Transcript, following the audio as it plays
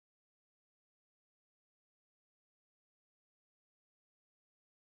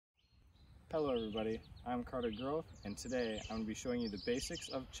Hello everybody, I'm Carter Grove, and today I'm going to be showing you the basics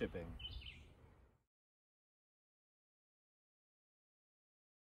of chipping.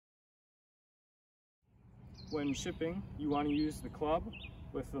 When chipping, you want to use the club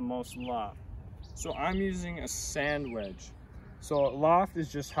with the most loft. So I'm using a sand wedge. So loft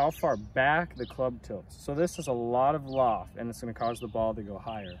is just how far back the club tilts. So this is a lot of loft, and it's going to cause the ball to go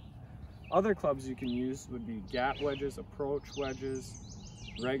higher. Other clubs you can use would be gap wedges, approach wedges,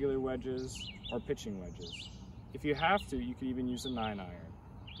 regular wedges, or pitching wedges. If you have to, you could even use a 9-iron.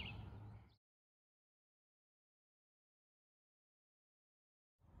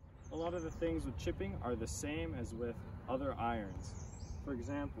 A lot of the things with chipping are the same as with other irons. For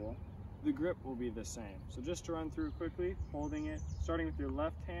example, the grip will be the same. So just to run through quickly, holding it, starting with your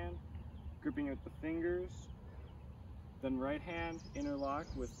left hand, gripping it with the fingers, then right hand interlock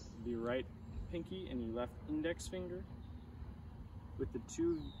with the right pinky and your left index finger, with the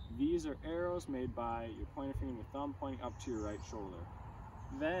two V's or arrows made by your pointer finger and your thumb pointing up to your right shoulder.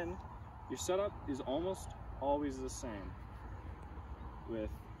 Then your setup is almost always the same, with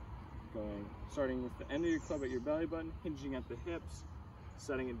starting with the end of your club at your belly button, hinging at the hips,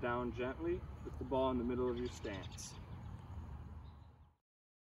 setting it down gently with the ball in the middle of your stance.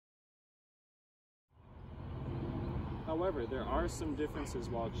 However, there are some differences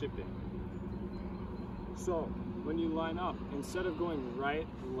while chipping. So when you line up, instead of going right,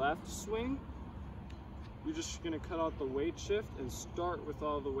 left swing, you're just going to cut out the weight shift and start with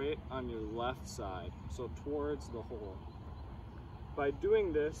all the weight on your left side, so towards the hole. By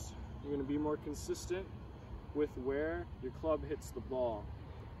doing this, you're going to be more consistent with where your club hits the ball.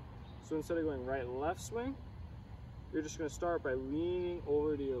 So instead of going right, left swing, you're just going to start by leaning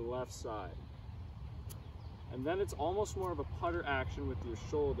over to your left side. And then it's almost more of a putter action with your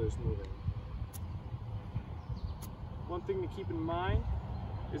shoulders moving. One thing to keep in mind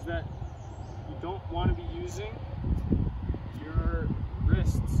is that you don't want to be using your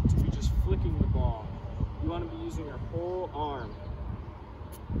wrists to be just flicking the ball. You want to be using your whole arm.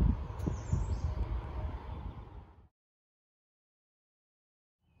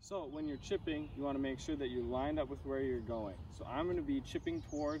 So when you're chipping, you want to make sure that you're lined up with where you're going. So I'm going to be chipping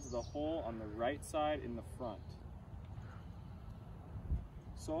towards the hole on the right side in the front.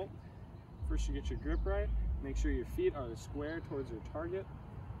 So first you get your grip right. Make sure your feet are square towards your target.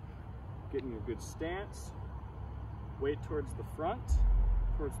 Getting a good stance. Weight towards the front,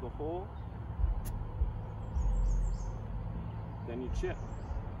 towards the hole. Then you chip.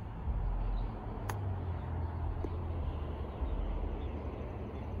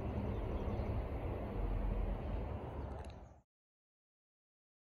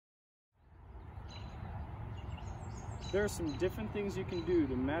 There are some different things you can do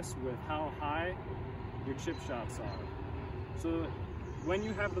to mess with how high your chip shots are. So when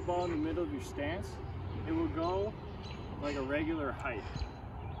you have the ball in the middle of your stance, it will go like a regular height.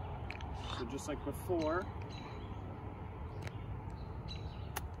 So just like before,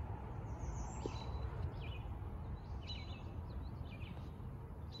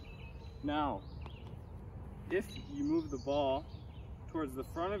 now if you move the ball towards the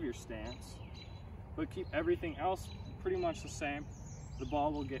front of your stance, but keep everything else pretty much the same, the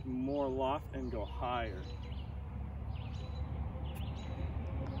ball will get more loft and go higher.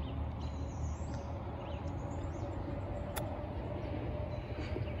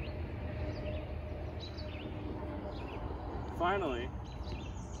 Finally,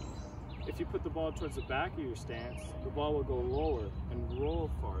 if you put the ball towards the back of your stance, the ball will go lower and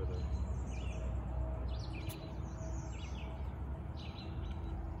roll farther.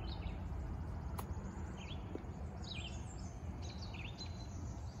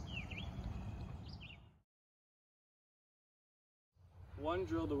 One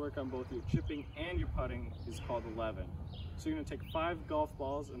drill to work on both your chipping and your putting is called 11. So you're going to take 5 golf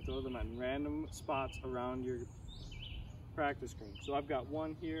balls and throw them at random spots around your practice green. So I've got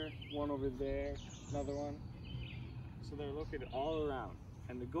one here, one over there, another one. So they're located all around.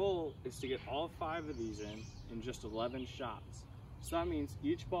 And the goal is to get all 5 of these in just 11 shots. So that means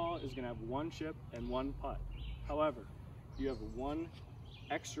each ball is going to have 1 chip and 1 putt. However, you have 1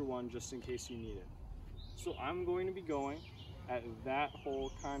 extra one just in case you need it. So I'm going to be going at that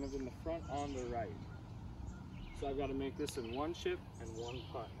hole kind of in the front on the right. So I've got to make this in 1 chip and 1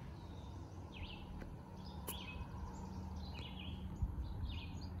 putt.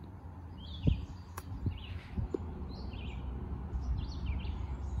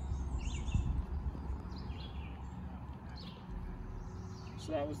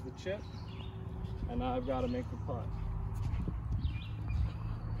 So that was the chip, and now I've got to make the putt.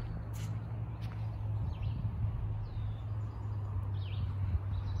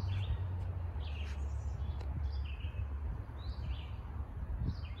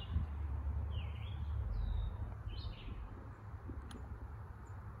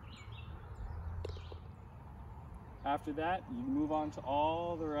 After that, you move on to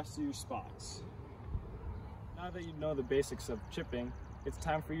all the rest of your spots. Now that you know the basics of chipping, it's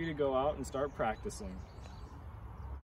time for you to go out and start practicing.